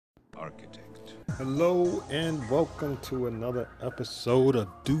architect. Hello and welcome to another episode of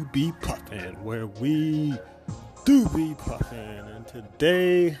Do Be Puffin', where we do be puffin'. And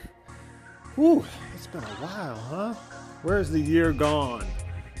today, it's been a while, huh? Where's the year gone?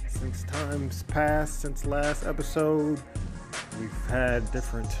 Since time's passed, since last episode, we've had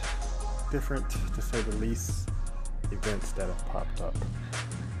different, to say the least, events that have popped up.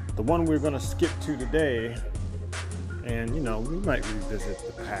 The one we're going to skip to today, and we might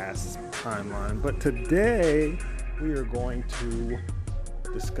revisit the past timeline, but today we are going to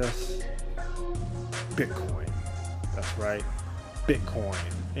discuss Bitcoin. That's right, Bitcoin.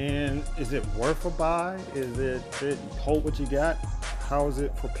 And is it worth a buy? Is it hold what you got? How is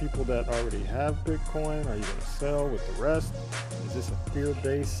it for people that already have Bitcoin? Are you going to sell with the rest? Is this a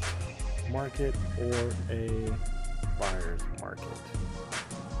fear-based market or a buyer's market?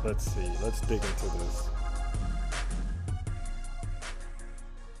 Let's see. Let's dig into this.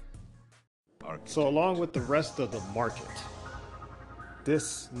 So along with the rest of the market,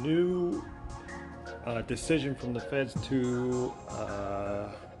 this new decision from the Feds to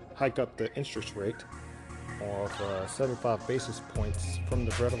hike up the interest rate of 75 basis points from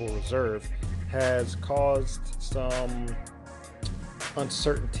the Federal Reserve has caused some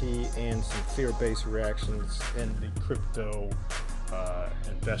uncertainty and some fear-based reactions in the crypto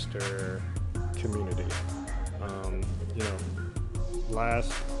investor community.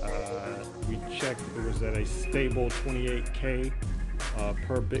 Last we checked, it was at a stable 28K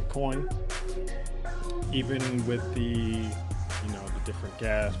per Bitcoin. Even with the different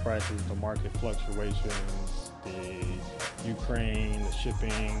gas prices, the market fluctuations, the Ukraine, the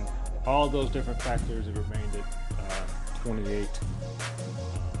shipping, all those different factors, it remained at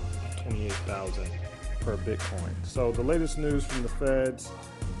 28,000 per Bitcoin. So the latest news from the Feds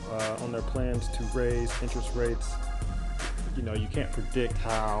on their plans to raise interest rates, you can't predict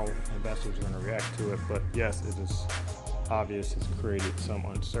how investors are going to react to it, but yes, it is obvious it's created some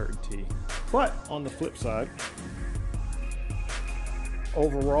uncertainty. But on the flip side,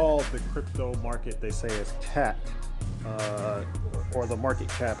 overall, the crypto market, they say, is capped, or the market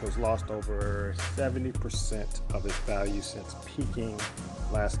cap has lost over 70% of its value since peaking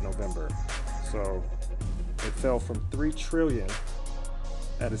last November. So it fell from 3 trillion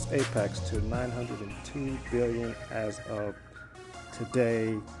at its apex to 902 billion as of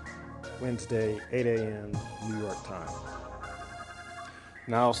today, Wednesday, 8 a.m. New York time.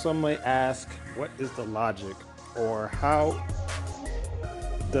 Now, some may ask, what is the logic, or how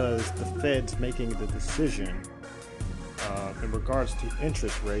does the Fed's making the decision in regards to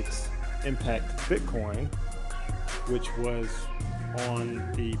interest rates impact Bitcoin, which was on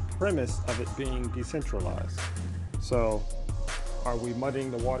the premise of it being decentralized? So are we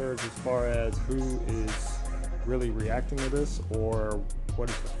muddying the waters as far as who is really reacting to this, or what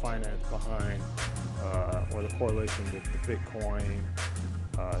is the finance behind or the correlation with the Bitcoin,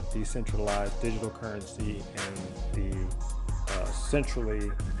 decentralized digital currency, and the centrally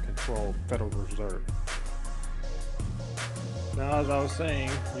controlled Federal Reserve? Now, as I was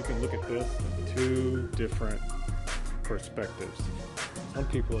saying, you can look at this in 2 different perspectives. Some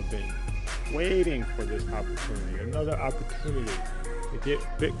people have been waiting for this opportunity, another opportunity to get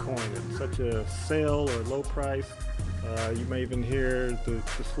Bitcoin at such a sale or low price. You may even hear the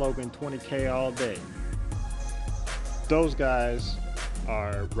slogan 20K all day. Those guys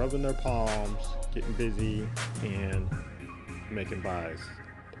are rubbing their palms, getting busy, and making buys,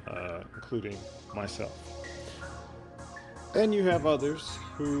 including myself. And you have others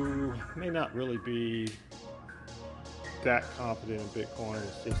who may not really be that confident in Bitcoin.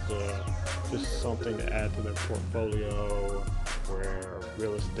 It's just something to add to their portfolio, where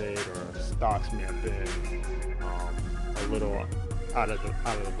real estate or stocks may have been a little out of the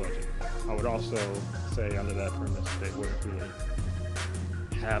budget. I would also say, under that premise, they wouldn't really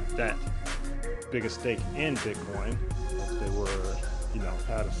have that big a stake in Bitcoin if they were,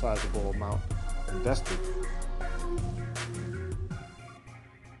 had a sizable amount invested.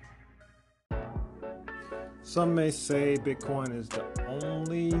 Some may say Bitcoin is the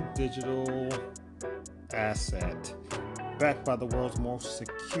only digital asset backed by the world's most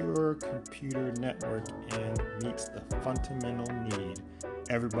secure computer network and meets the fundamental need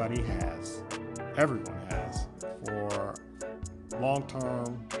everyone has for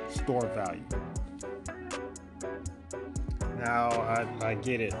long-term store value. Now, I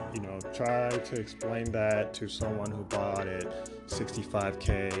get it, try to explain that to someone who bought it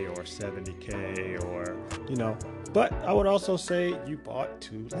 65K or 70K or, but I would also say you bought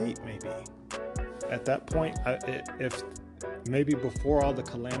too late, maybe. At that point, if maybe before all the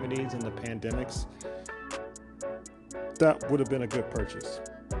calamities and the pandemics, that would have been a good purchase.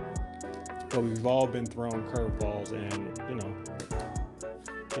 but we've all been thrown curveballs, and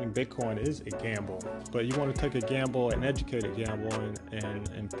getting Bitcoin is a gamble. But you want to take a gamble, an educated gamble,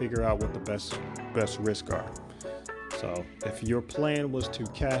 and figure out what the best risks are. So if your plan was to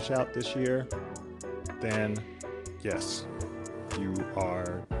cash out this year, then yes, you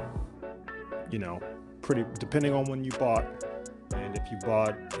are, pretty, depending on when you bought. And if you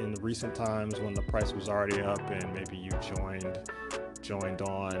bought in the recent times when the price was already up and maybe you joined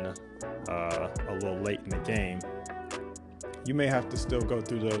on a little late in the game, you may have to still go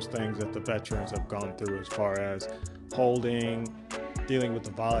through those things that the veterans have gone through as far as holding, dealing with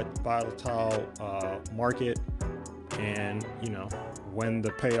the volatile market, and when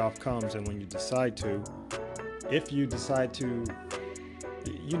the payoff comes and when you decide to, if you decide to,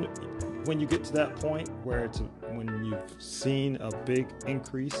 when you get to that point where when you've seen a big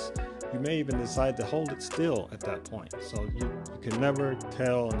increase, you may even decide to hold it still at that point. So you can never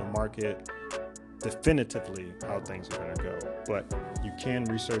tell in the market definitively how things are going to go, but you can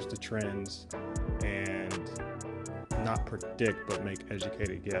research the trends and not predict, but make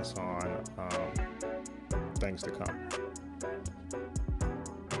educated guess on things to come.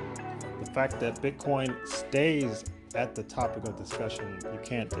 The fact that Bitcoin stays at the topic of discussion, you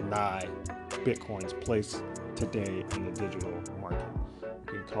can't deny Bitcoin's place today in the digital market.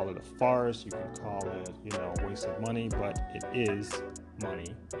 You can call it a farce, you can call it, a waste of money, but it is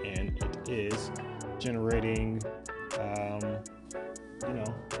money, and it is generating,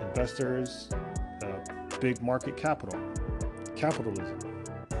 investors, big market capitalism.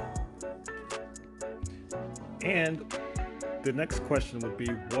 And the next question would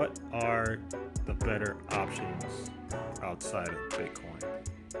be, what are the better options outside of Bitcoin?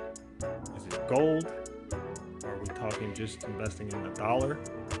 Is it gold? Are we talking just investing in the dollar,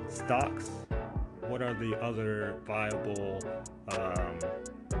 stocks? What are the other viable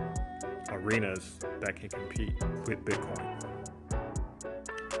arenas that can compete with Bitcoin?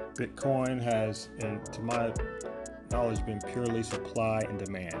 Bitcoin has, to my knowledge, been purely supply and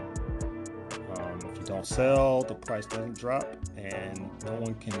demand. If you don't sell, the price doesn't drop, and no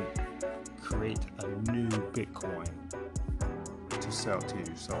one can create a new Bitcoin to sell to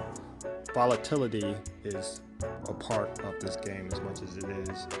you. So volatility is a part of this game as much as it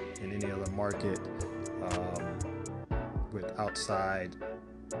is in any other market with outside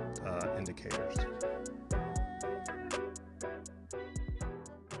indicators.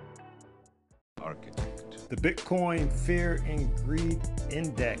 The Bitcoin Fear and Greed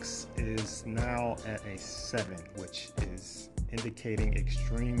Index is now at a 7, which is indicating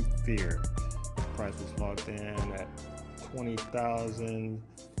extreme fear. The price was logged in at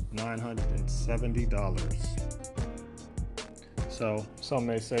 $20,970. So some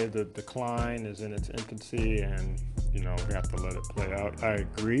may say the decline is in its infancy and, we have to let it play out. I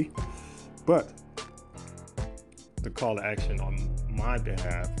agree. But the call to action on my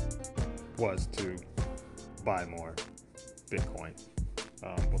behalf was to buy more Bitcoin.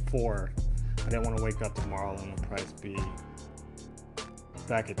 Before, I didn't want to wake up tomorrow and the price be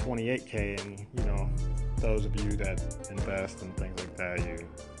back at 28K, and those of you that invest and things like that, you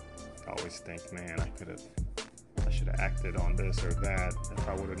always think, man, I should have acted on this or that if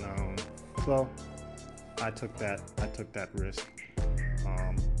I would have known. So I took that risk.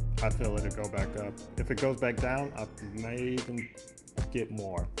 I feel it'll go back up. If it goes back down, I may even get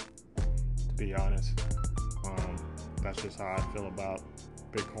more, to be honest. That's just how I feel about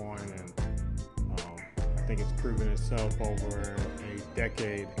Bitcoin, and I think it's proven itself over a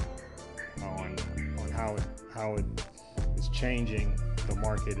decade on how it is changing the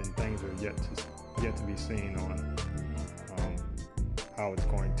market, and things are yet to be seen on how it's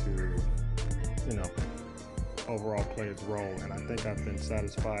going to overall play its role. And I think I've been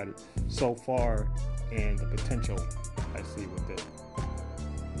satisfied so far in the potential I see with it.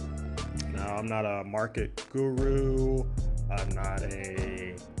 Now, I'm not a market guru. I'm not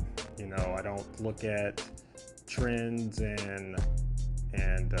I don't look at trends and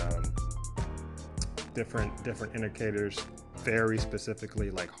different indicators very specifically,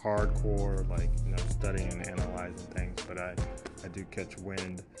 like hardcore, like studying and analyzing things. But I do catch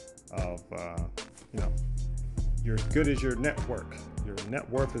wind of you're as good as your network. Your net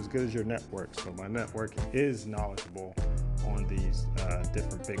worth is as good as your network. So my network is knowledgeable on these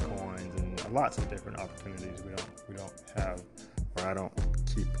different Bitcoins and lots of different opportunities. We don't have, or I don't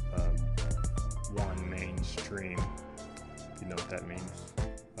keep one mainstream, if you know what that means,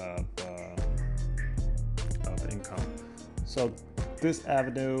 of income. So this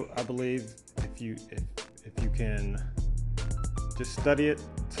avenue, I believe, if you can just study it,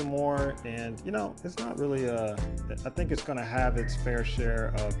 to more, and it's not really I think it's going to have its fair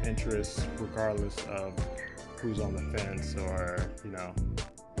share of interest regardless of who's on the fence, or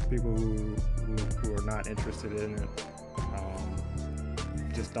people who are not interested in it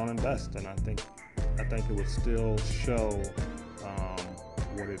just don't invest. And I think it will still show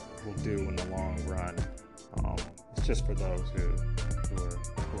what it will do in the long run. It's just for those who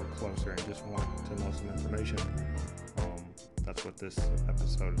are closer and just want to know some information. That's what this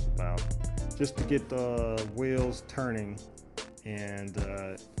episode is about. Just to get the wheels turning, and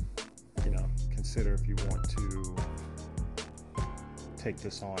consider if you want to take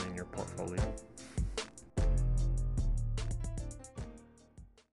this on in your portfolio.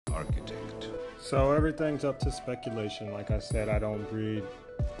 Architect. So everything's up to speculation. Like I said, I don't read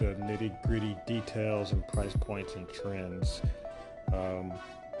the nitty-gritty details and price points and trends.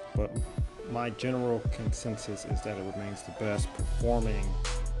 But my general consensus is that it remains the best performing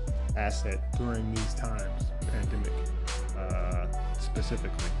asset during these times, pandemic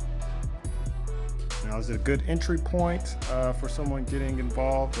specifically. Now, is it a good entry point for someone getting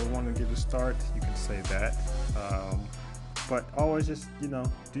involved or wanting to get a start? You can say that. But always just, do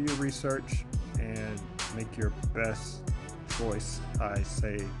your research and make your best choice. I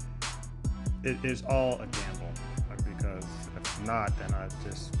say it is all a gamble, because if not, then I'm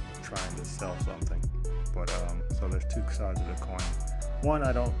just trying to sell something. But so there's two sides of the coin. One,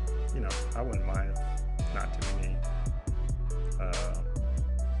 I don't, I wouldn't mind not too many.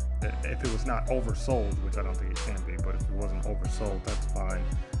 If it was not oversold, which I don't think it can be, but if it wasn't oversold, that's fine.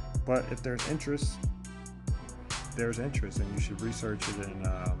 But if there's interest, and you should research it. And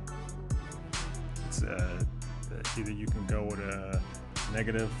it's either you can go with a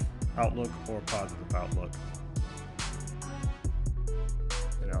negative outlook or a positive outlook.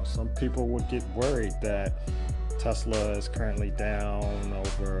 Some people would get worried that Tesla is currently down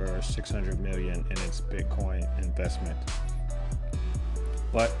over 600 million in its Bitcoin investment.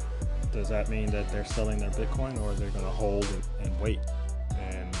 But does that mean that they're selling their Bitcoin, or they're going to hold and wait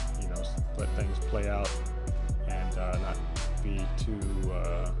and let things play out and not be too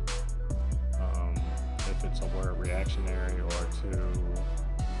if it's a word reactionary or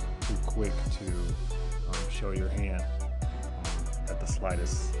too quick to show your hand at the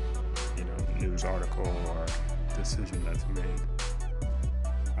slightest news article or decision that's made.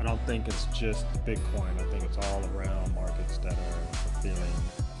 I don't think it's just Bitcoin. I think it's all around markets that are feeling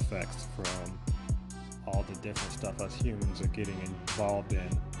effects from all the different stuff us humans are getting involved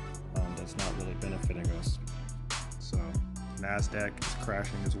in that's not really benefiting us. So NASDAQ is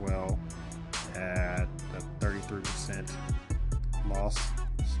crashing as well at a 33% loss.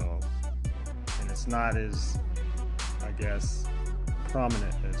 So, and it's not as, I guess,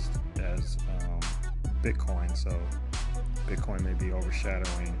 prominent as Bitcoin. So Bitcoin may be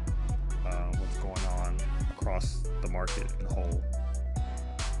overshadowing what's going on across the market in whole.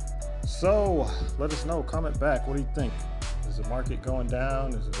 So let us know. Comment back. What do you think? Is the market going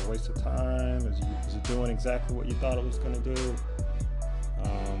down? Is it a waste of time? Is it doing exactly what you thought it was going to do?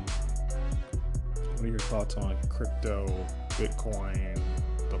 What are your thoughts on crypto, Bitcoin,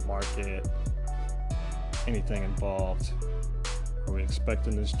 the market, anything involved? Are we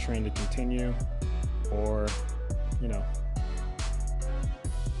expecting this trend to continue, or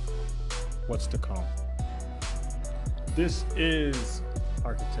what's to come? This is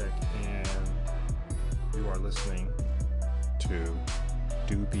Architect, and you are listening to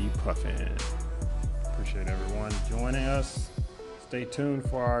Doobie Puffin. Appreciate everyone joining us. Stay tuned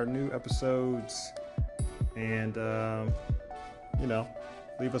for our new episodes, and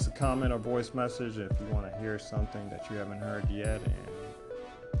leave us a comment or voice message if you want to hear something that you haven't heard yet,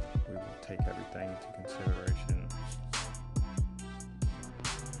 and we will take everything into consideration.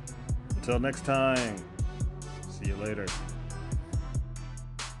 Until next time, see you later.